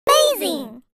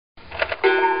Amazing!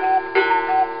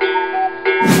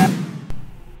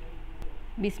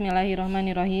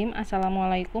 Bismillahirrahmanirrahim.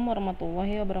 Assalamualaikum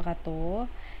warahmatullahi wabarakatuh.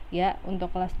 Ya,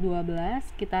 untuk kelas 12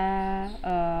 kita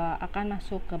akan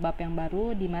masuk ke bab yang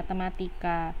baru di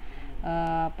matematika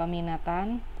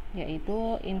peminatan,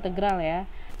 yaitu integral ya.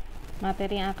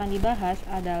 Materi yang akan dibahas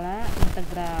adalah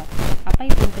integral. Apa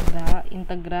itu integral?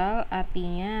 Integral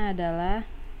artinya adalah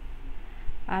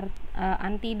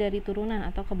anti dari turunan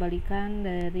atau kebalikan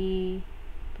dari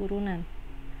turunan.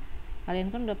 Kalian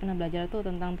kan udah pernah belajar tuh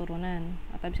tentang turunan,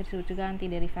 atau bisa disebut juga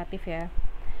anti derivatif ya.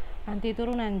 Anti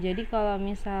turunan. Jadi kalau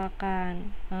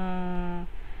misalkan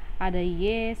ada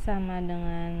y sama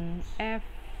dengan f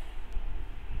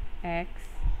x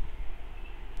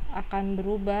akan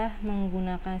berubah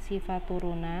menggunakan sifat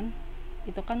turunan,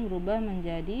 itu kan berubah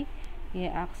menjadi y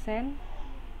aksen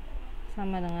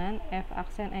sama dengan f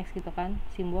aksen x gitu kan,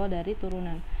 simbol dari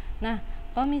turunan. Nah,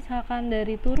 kalau misalkan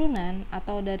dari turunan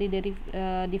atau dari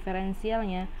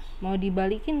diferensialnya mau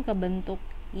dibalikin ke bentuk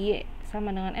y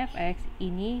sama dengan fx,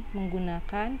 ini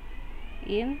menggunakan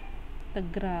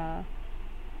integral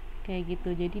kayak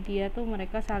gitu. Jadi dia tuh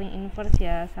mereka saling inverse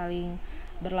ya, saling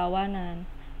berlawanan.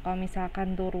 Kalau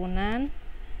misalkan turunan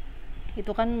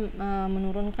itu kan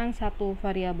menurunkan satu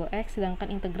variabel x,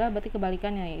 sedangkan integral berarti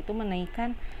kebalikannya, yaitu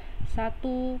menaikkan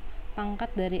satu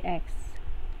pangkat dari x.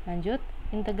 Lanjut,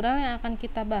 integral yang akan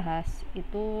kita bahas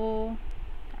itu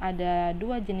ada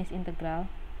dua jenis integral.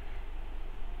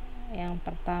 Yang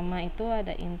pertama itu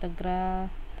ada integral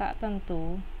tak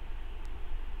tentu,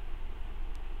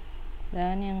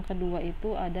 dan yang kedua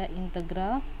itu ada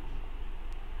integral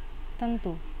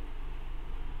tentu.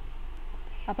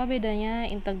 Apa bedanya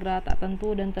integral tak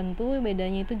tentu dan tentu?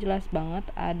 Bedanya itu jelas banget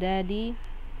ada di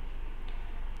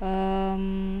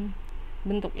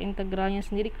bentuk integralnya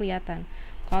sendiri kelihatan.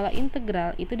 Kalau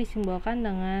integral itu disimbolkan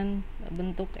dengan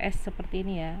bentuk S seperti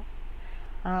ini ya.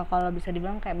 Kalau bisa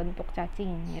dibilang kayak bentuk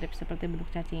cacing, mirip seperti bentuk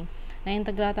cacing. Nah,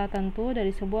 integral tak tentu dari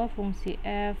sebuah fungsi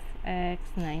f, x,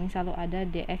 nah ini selalu ada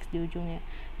dx di ujungnya.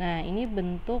 Nah, ini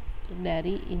bentuk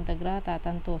dari integral tak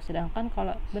tentu. Sedangkan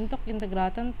kalau bentuk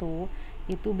integral tentu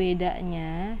itu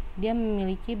bedanya dia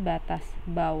memiliki batas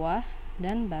bawah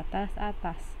dan batas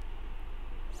atas,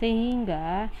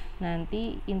 sehingga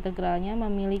nanti integralnya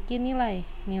memiliki nilai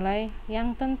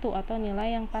yang tentu atau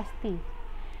nilai yang pasti.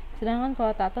 Sedangkan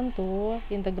kalau tak tentu,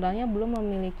 integralnya belum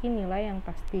memiliki nilai yang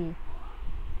pasti.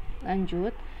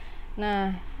 Lanjut.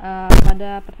 Nah,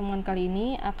 pada pertemuan kali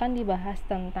ini akan dibahas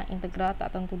tentang integral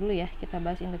tak tentu dulu ya. Kita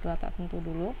bahas integral tak tentu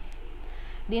dulu.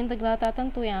 Di integral tak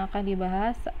tentu yang akan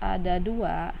dibahas ada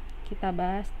dua. Kita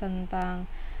bahas tentang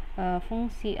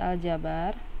fungsi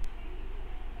aljabar,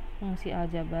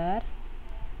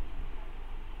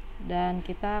 dan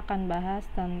kita akan bahas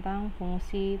tentang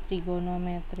fungsi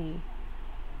trigonometri.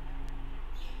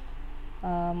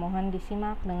 Mohon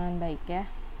disimak dengan baik ya.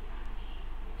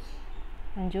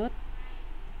 Lanjut.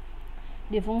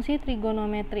 Di fungsi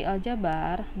trigonometri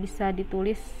aljabar bisa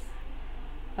ditulis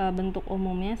bentuk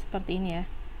umumnya seperti ini ya.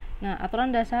 Nah, aturan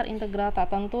dasar integral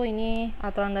tak tentu ini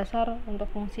aturan dasar untuk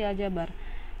fungsi aljabar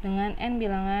dengan n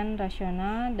bilangan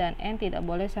rasional dan n tidak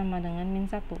boleh sama dengan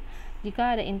 -1.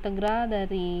 Jika ada integral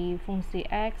dari fungsi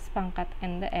x pangkat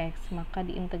n dx, maka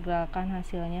diintegralkan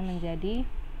hasilnya menjadi,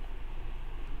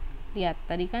 lihat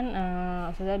tadi kan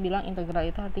saya bilang integral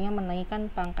itu artinya menaikkan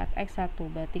pangkat x1,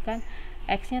 berarti kan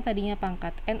x nya tadinya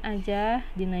pangkat n aja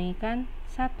dinaikkan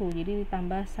 1, jadi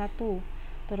ditambah 1.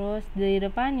 Terus dari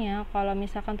depannya kalau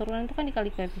misalkan turunan itu kan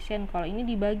dikali koefisien, kalau ini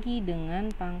dibagi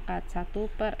dengan pangkat 1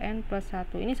 per n plus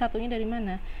 1. Ini satunya dari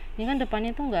mana? Ini kan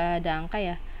depannya tuh nggak ada angka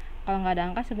ya. Kalau nggak ada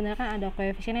angka sebenarnya kan ada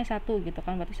koefisiennya 1 gitu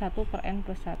kan, berarti 1 per n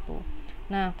plus 1.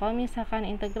 Nah, kalau misalkan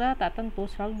integral tak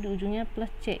tentu selalu di ujungnya plus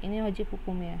c, ini wajib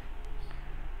hukumnya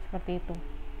seperti itu.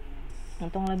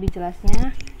 Untuk lebih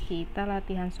jelasnya kita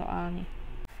latihan soal nih.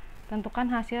 Tentukan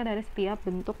hasil dari setiap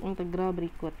bentuk integral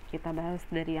berikut. Kita bahas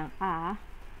dari yang A.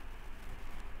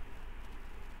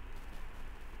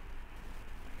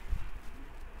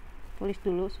 Tulis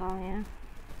dulu soalnya.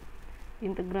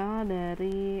 Integral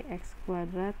dari x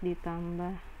kuadrat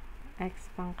ditambah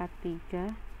x pangkat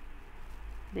 3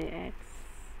 dx.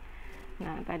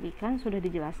 Nah, tadi kan sudah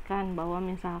dijelaskan bahwa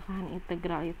misalkan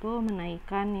integral itu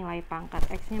menaikkan nilai pangkat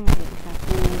x-nya menjadi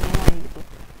satu nilai gitu.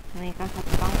 Menaikkan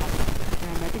satu pangkat.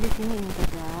 Nah, berarti di sini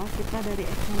integral kita dari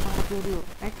x yang pangkat 2 dulu.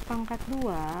 X pangkat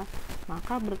 2,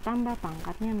 maka bertambah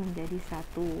pangkatnya menjadi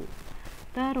 1.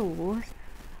 Terus,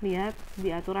 lihat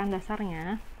di aturan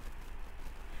dasarnya,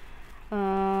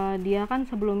 dia kan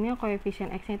sebelumnya koefisien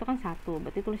x-nya itu kan 1,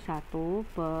 berarti tulis 1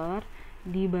 per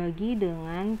dibagi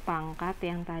dengan pangkat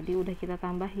yang tadi udah kita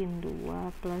tambahin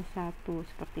 2 plus 1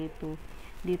 seperti itu,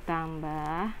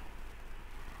 ditambah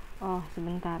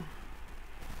sebentar,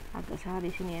 agak salah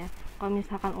di sini ya. Kalau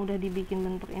misalkan udah dibikin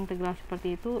bentuk integral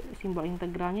seperti itu, simbol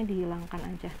integralnya dihilangkan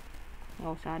aja,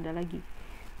 nggak usah ada lagi.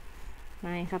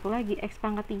 Nah, yang satu lagi x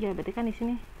pangkat 3, berarti kan di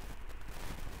sini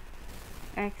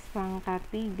x pangkat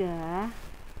 3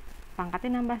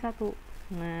 pangkatnya nambah 1.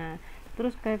 Nah,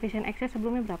 terus koefisien x nya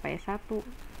sebelumnya berapa ya? 1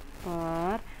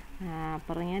 per, nah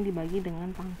pernya dibagi dengan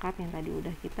pangkat yang tadi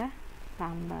udah kita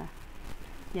tambah,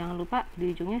 jangan lupa di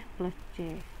ujungnya plus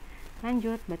c.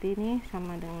 Lanjut, berarti ini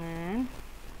sama dengan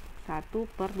 1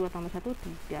 per 2 tambah 1,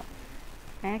 3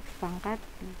 x pangkat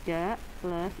 3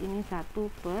 plus ini 1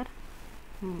 per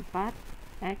 4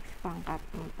 x pangkat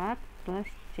 4 plus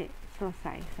c.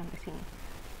 Selesai sampai sini.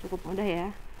 Cukup mudah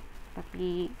ya,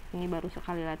 tapi ini baru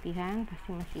sekali latihan, pasti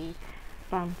masih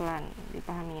pelan-pelan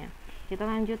dipahaminya. Kita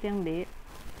lanjut yang B.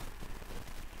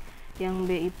 Yang B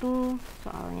itu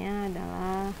soalnya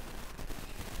adalah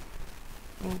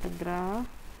integral,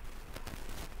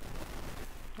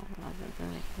 agak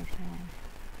jelek misalnya,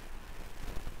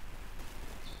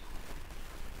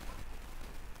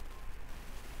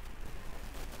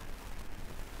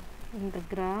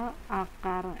 integral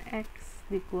akar x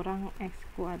dikurang x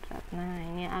kuadrat. Nah,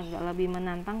 ini agak lebih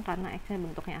menantang karena x nya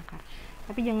bentuknya akar,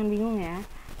 tapi jangan bingung ya,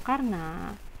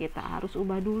 karena kita harus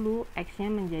ubah dulu x nya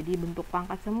menjadi bentuk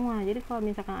pangkat semua. Jadi kalau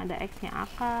misalkan ada x nya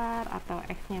akar atau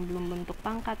x nya belum bentuk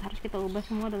pangkat, harus kita ubah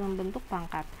semua dalam bentuk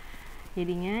pangkat.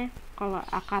 Jadinya kalau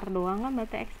akar doang kan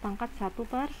berarti x pangkat 1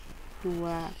 per 2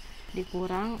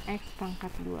 dikurang x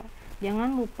pangkat 2.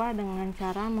 Jangan lupa dengan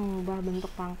cara mengubah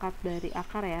bentuk pangkat dari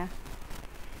akar ya.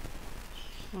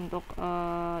 Untuk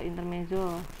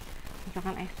intermezzo,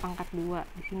 misalkan x pangkat 2,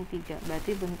 di sini 3,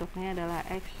 berarti bentuknya adalah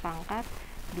x pangkat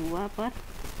 2 per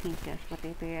 3, seperti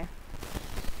itu ya.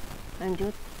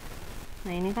 Lanjut.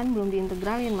 Nah, ini kan belum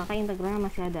diintegralin, maka integralnya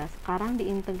masih ada. Sekarang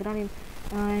diintegralin.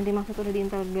 Yang dimaksud udah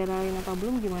diintegralin atau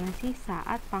belum gimana sih?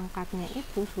 Saat pangkatnya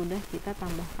itu sudah kita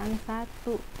tambahkan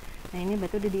 1. Nah, ini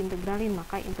berarti udah diintegralin,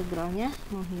 maka integralnya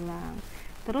menghilang.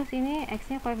 Terus ini x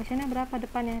nya koefisiennya berapa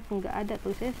depannya? Enggak ada,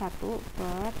 tulisnya 1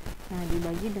 per, nah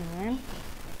dibagi dengan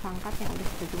pangkat yang udah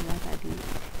kita jumlah tadi,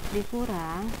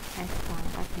 dikurang x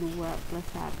pangkat 2 plus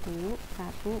 1,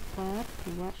 1 per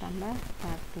 2 tambah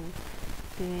 1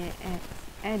 dx.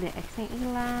 Dx nya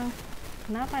hilang.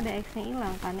 Kenapa dx nya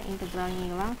hilang? Karena integralnya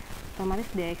hilang, otomatis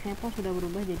dx nya pun sudah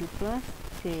berubah jadi plus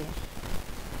c.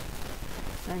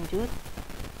 Lanjut.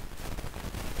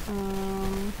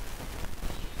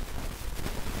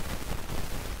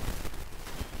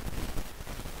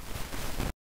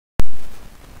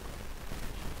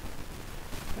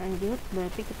 Lanjut,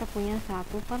 berarti kita punya 1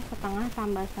 per setengah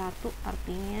tambah 1,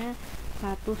 artinya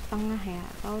 1/2 ya,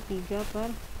 atau 3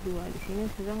 per 2. Di sini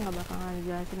saya nggak bakal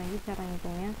ngejelasin lagi cara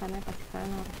ngitungnya karena pasti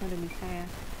kalian harusnya udah bisa ya.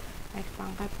 X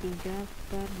pangkat 3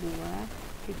 per 2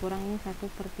 dikurangin 1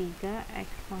 per 3 x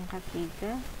pangkat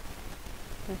 3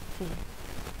 plus c.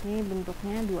 Ini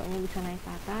bentuknya 2 nya bisa naik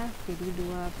ke atas, jadi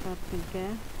 2 per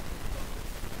 3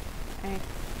 x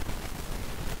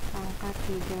pangkat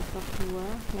 3 per 2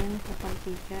 min 1 per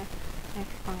 3 x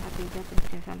pangkat 3 per c.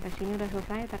 Sampai sini udah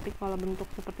selesai, tapi kalau bentuk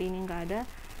seperti ini nggak ada,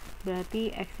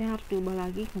 berarti x nya harus diubah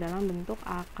lagi ke dalam bentuk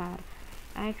akar.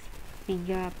 X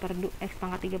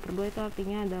pangkat 3 per 2 itu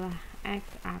artinya adalah x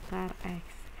akar x.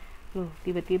 Loh,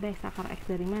 tiba-tiba x akar x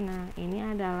dari mana?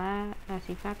 Ini adalah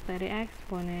sifat dari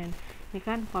eksponen. Ini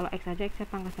kan kalau x aja x nya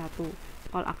pangkat 1,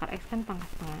 kalau akar x kan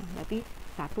pangkat setengah, berarti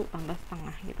 1 tambah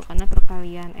setengah gitu, karena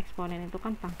perkalian eksponen itu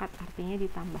kan pangkat, artinya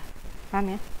ditambah. Paham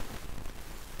ya?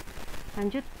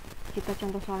 Lanjut, kita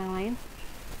contoh soal yang lain.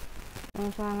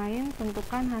 Soal lain,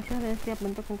 tentukan hasil dari setiap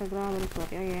bentuk integral berikut.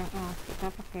 Ya, yang A kita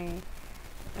pakai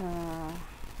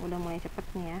udah mulai cepet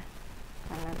nih ya,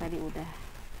 karena tadi udah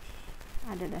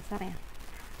ada dasarnya.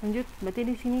 Lanjut, berarti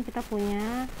di sini kita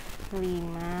punya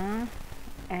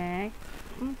 5x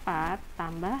 4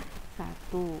 tambah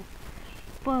 1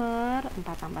 per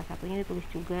 4 tambah 1 nya ditulis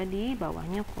juga di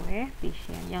bawahnya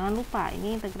koefisien. Jangan lupa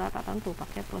ini integral tak tentu,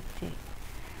 pakai plus c.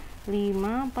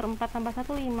 5 per 4 tambah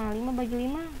 1 5, 5 bagi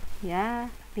 5 ya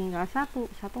tinggal 1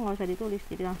 nggak usah ditulis,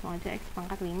 jadi langsung aja x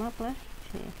pangkat 5 plus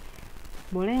c.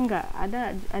 Boleh nggak?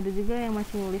 Ada juga yang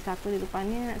masih nulis 1 di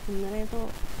depannya, sebenarnya itu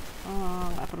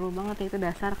nggak perlu banget, itu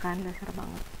dasar kan, dasar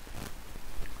banget.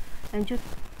 Lanjut,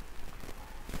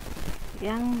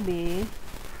 yang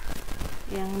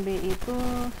B itu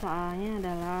soalnya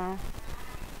adalah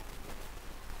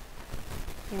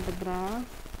integral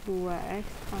 2x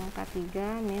pangkat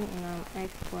 3 min 6x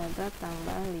kuadrat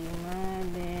tambah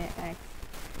 5 dx.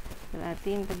 Berarti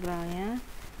integralnya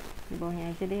di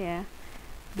bawahnya aja deh ya,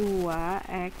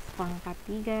 2x pangkat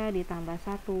 3 ditambah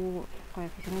 1,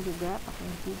 koefisiennya juga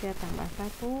pakai 3 tambah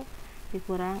 1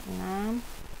 dikurang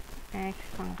 6x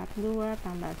pangkat 2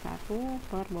 tambah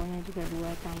 1 per bawahnya juga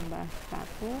 2 tambah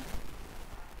 1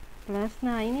 plus,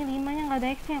 nah ini 5 nya nggak ada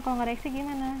x nya. Kalau nggak ada x nya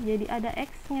gimana? Jadi ada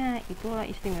x nya. Itulah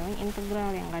istimewanya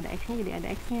integral, yang nggak ada x nya jadi ada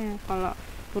x nya. Kalau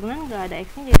turunan nggak ada x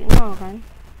nya jadi 0 kan.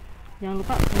 Jangan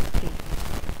lupa plus c.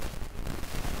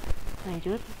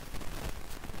 Lanjut.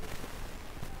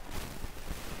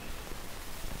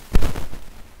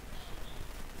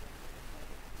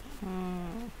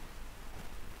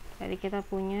 Jadi kita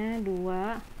punya 2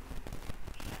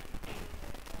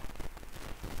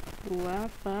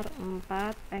 per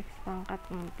 4 x pangkat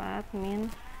 4 min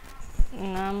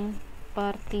 6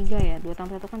 per 3 ya, 2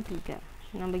 tambah 1 kan 3,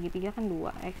 6 bagi 3 kan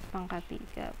 2, x pangkat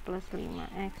 3 plus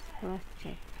 5x plus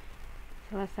c.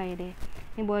 Selesai deh.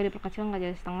 Ini boleh diperkecil, nggak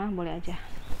jadi setengah, boleh aja.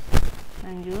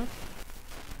 Lanjut.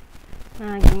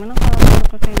 Nah, gimana kalau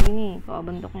bentuknya kayak gini? Kalau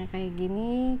bentuknya kayak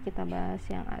gini, kita bahas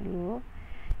yang A dulu.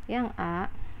 Yang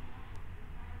A,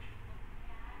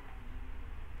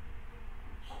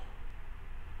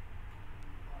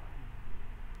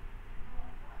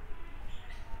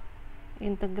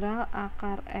 integral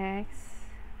akar x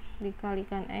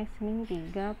dikalikan x min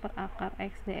 3 per akar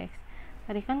x dx.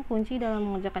 Tadi kan kunci dalam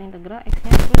mengerjakan integral, x nya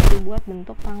terus dibuat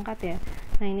bentuk pangkat ya.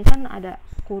 Nah ini kan ada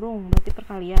kurung, berarti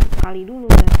perkalian, kali dulu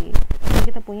berarti. Jadi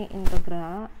kita punya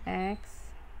integral x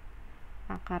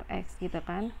akar x gitu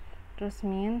kan, terus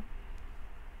min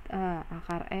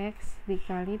akar x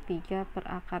dikali 3 per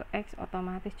akar x,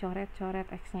 otomatis coret-coret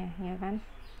x nya ya kan.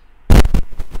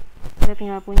 Kita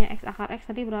tinggal punya x akar x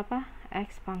tadi berapa?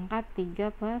 X pangkat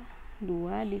 3 per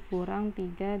 2 dikurang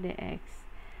 3 dx.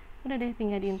 Udah deh,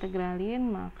 tinggal diintegralin,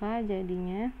 maka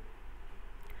jadinya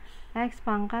x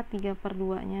pangkat 3 per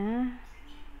 2 nya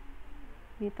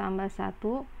ditambah 1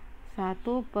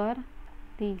 per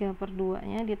 3 per 2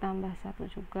 nya ditambah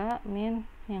 1 juga, min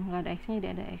yang nggak ada x nya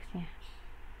jadi ada x nya.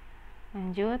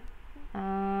 Lanjut,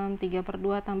 3 per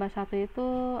 2 tambah 1 itu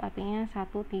artinya 1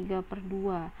 3 per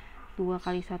 2, 2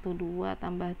 kali 1 2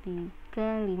 tambah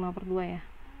 3 5 per 2 ya,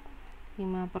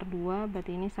 5 per 2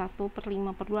 berarti ini 1 per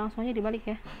 5 per 2, langsung aja dibalik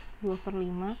ya, 2 per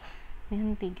 5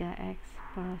 min 3x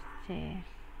plus c.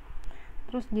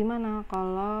 Terus gimana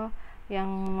kalau yang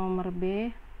nomor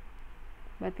B?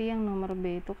 Berarti yang nomor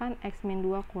B itu kan x min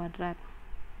 2 kuadrat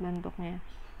bentuknya.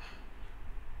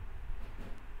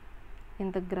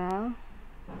 Integral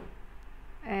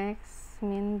x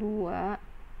min 2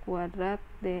 kuadrat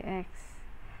dx.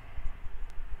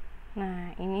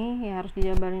 Nah ini ya harus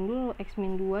dijabarin dulu, x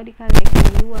min 2 dikali x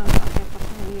min 2 pakai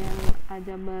perkalian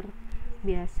aljabar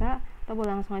biasa, atau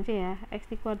boleh langsung aja ya, x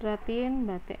dikuadratin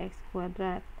berarti x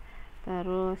kuadrat,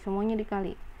 terus semuanya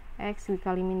dikali, x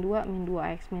dikali min 2 min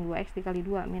 2x, min 2x dikali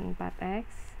 2 min 4x,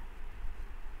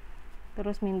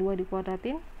 terus min 2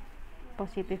 dikuadratin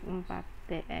positif 4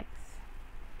 dx.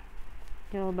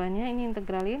 Jawabannya ini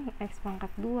integralin x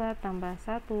pangkat 2 tambah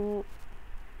 1,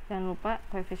 jangan lupa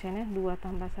koefisiennya 2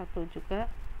 tambah 1 juga,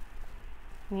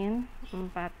 min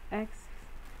 4x,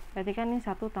 berarti kan ini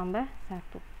 1 tambah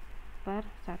 1 per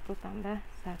 1 tambah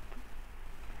 1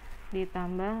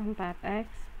 ditambah 4x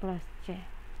plus c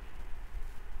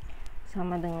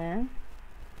sama dengan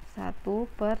 1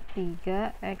 per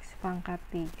 3 x pangkat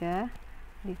 3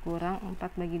 dikurang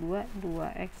 4 bagi 2,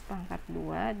 2x pangkat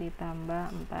 2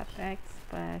 ditambah 4x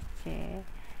plus c.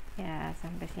 Ya,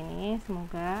 sampai sini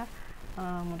semoga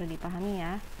mudah dipahami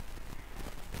ya.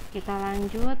 Kita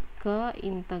lanjut ke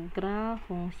integral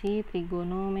fungsi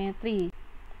trigonometri.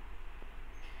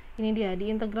 Ini dia,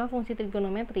 di integral fungsi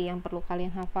trigonometri yang perlu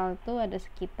kalian hafal itu ada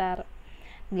sekitar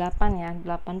 8 ya,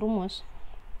 8 rumus.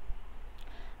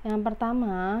 Yang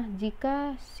pertama,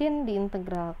 jika sin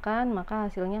diintegralkan maka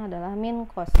hasilnya adalah min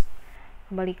cos.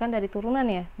 Kebalikan dari turunan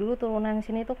ya. Dulu turunan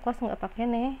sin itu cos nggak pakai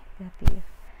negatif.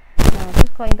 Nah,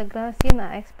 terus kalau integral sin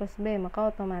ax plus b,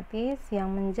 maka otomatis yang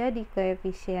menjadi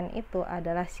koefisien itu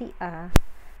adalah si a.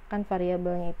 Kan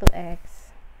variabelnya itu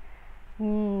x.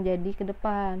 Jadi ke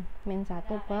depan min 1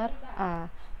 per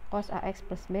a cos ax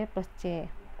plus b plus c.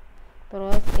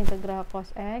 Terus integral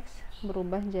cos x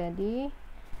berubah jadi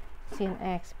sin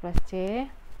x plus c,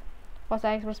 cos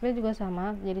ax plus b juga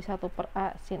sama, jadi 1 per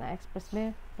a sin ax plus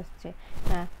b plus c.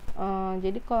 Nah,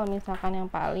 jadi kalau misalkan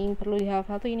yang paling perlu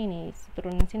dihafal tuh ini nih,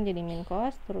 turunan sin jadi min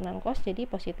cos, turunan cos jadi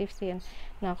positif sin.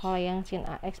 Nah, kalau yang sin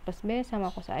ax plus b sama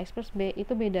cos ax plus b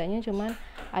itu bedanya cuman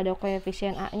ada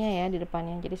koefisien a nya ya di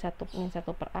depannya, jadi min 1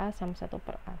 per a sama 1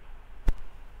 per a.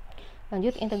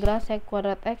 Lanjut, integral sec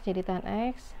kuadrat x jadi tan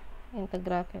x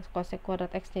integral cosec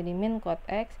kuadrat x jadi min cot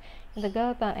x,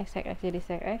 integral tan x sec x jadi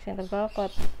sec x, integral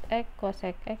cot x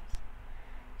cosec x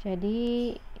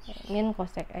jadi min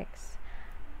cosec x.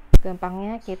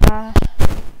 Gampangnya kita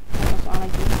satu soal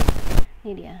lagi,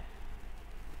 ini dia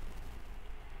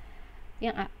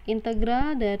yang A,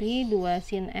 integral dari 2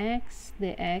 sin x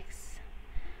dx.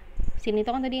 Sin itu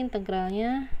kan tadi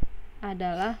integralnya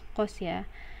adalah cos ya,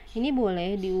 ini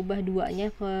boleh diubah duanya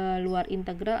ke luar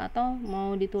integral atau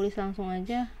mau ditulis langsung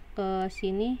aja ke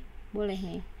sini boleh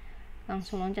nih,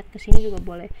 langsung loncat ke sini juga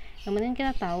boleh. Yang penting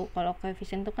kita tahu kalau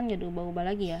koefisien itu kan gak diubah-ubah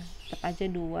lagi ya, tetap aja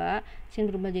 2, sin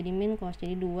berubah jadi min cos,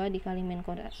 jadi 2 dikali min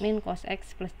cos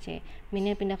x plus c,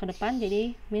 minnya pindah ke depan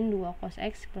jadi min 2 cos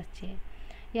x plus c.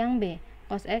 Yang B,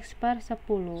 cos x per 10.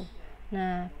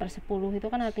 Nah per 10 itu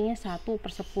kan artinya 1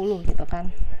 per 10 gitu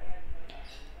kan,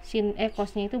 sin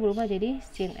cosnya itu berubah jadi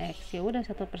sin x, ya udah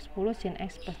 1 per 10 sin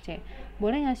x plus c.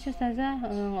 Boleh nggak sih Ustazah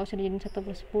nggak usah dijadiin 1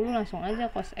 per 10, langsung aja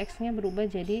cos x nya berubah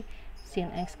jadi sin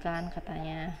x kan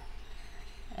katanya.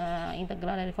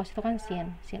 Integral dari cos itu kan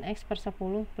sin x per 10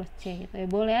 plus c gitu ya,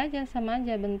 boleh aja, sama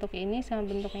aja bentuk ini sama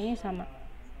bentuk ini sama.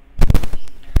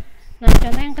 Nah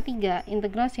contoh yang ketiga,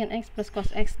 integral sin x plus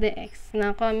cos x dx.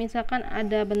 Nah kalau misalkan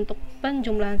ada bentuk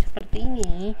penjumlahan seperti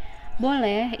ini,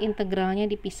 boleh integralnya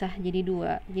dipisah jadi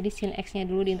 2, jadi sin x nya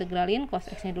dulu diintegralin, cos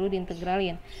x nya dulu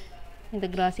diintegralin.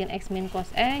 Integral sin x min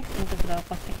cos x, integral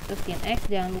cos x plus sin x,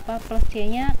 jangan lupa plus c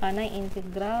nya karena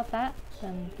integral tak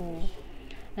tentu.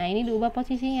 Nah ini diubah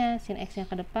posisinya, sin x nya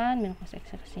ke depan, min cos x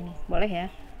nya ke sini, boleh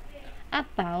ya.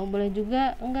 Atau boleh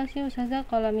juga enggak sih Ustazah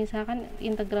kalau misalkan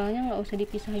integralnya nggak usah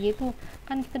dipisah gitu,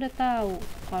 kan kita udah tahu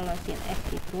kalau sin x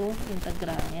itu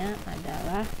integralnya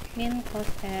adalah min cos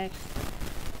x,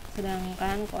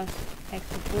 sedangkan cos x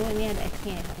itu ini ada x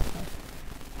nya ya harusnya,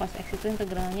 cos x itu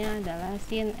integralnya adalah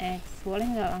sin x. Boleh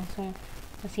nggak langsung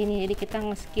ke sini, jadi kita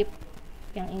nge-skip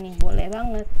yang ini, boleh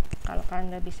banget. Kalau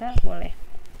kalian nggak bisa boleh.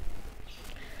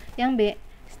 Yang B,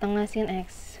 setengah sin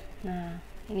x. Nah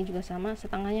ini juga sama,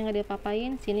 setengahnya nggak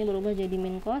diapa-apain, sini berubah jadi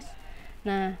min cos.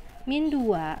 Nah min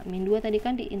 2 tadi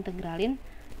kan diintegralin,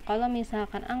 kalau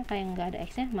misalkan angka yang nggak ada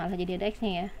x nya malah jadi ada x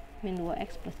nya ya, min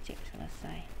 2x plus c,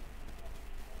 selesai.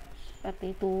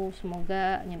 Seperti itu,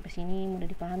 semoga nyampe sini mudah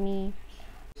dipahami.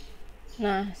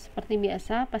 Nah seperti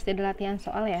biasa pasti ada latihan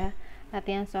soal ya,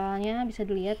 latihan soalnya bisa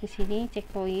dilihat di sini,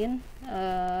 checkpoint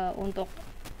untuk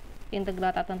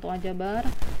integral tak tentu aljabar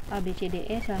A, B, C, D,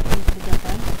 E silahkan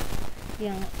dikerjakan.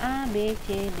 Yang A, B,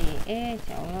 C, D, E,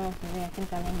 insya Allah saya yakin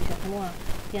kalian bisa semua.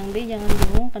 Yang B jangan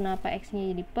bingung kenapa x nya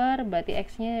jadi per, berarti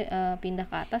x nya pindah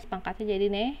ke atas, pangkatnya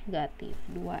jadi negatif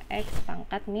 2x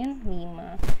pangkat min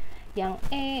 5. Yang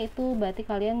E itu berarti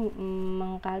kalian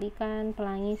mengkalikan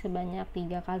pelangi sebanyak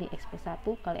 3 kali, x plus 1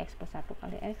 kali x plus 1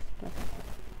 kali x plus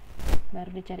 1,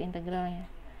 baru dicari integralnya.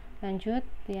 Lanjut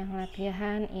yang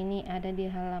latihan ini ada di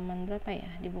halaman berapa ya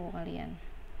di buku kalian,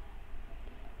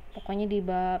 pokoknya di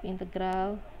bab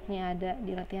integral ini ada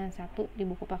di latihan 1 di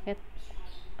buku paket.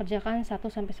 Kerjakan 1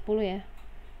 sampai 10 ya.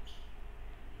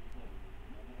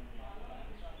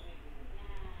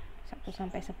 1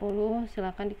 sampai 10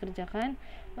 silakan dikerjakan.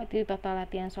 Berarti total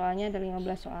latihan soalnya ada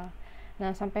 15 soal.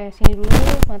 Nah, sampai sini dulu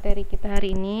materi kita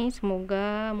hari ini.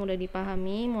 Semoga mudah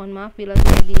dipahami. Mohon maaf bila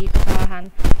terjadi kesalahan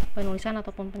penulisan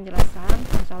ataupun penjelasan.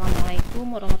 Wassalamualaikum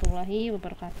warahmatullahi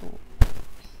wabarakatuh.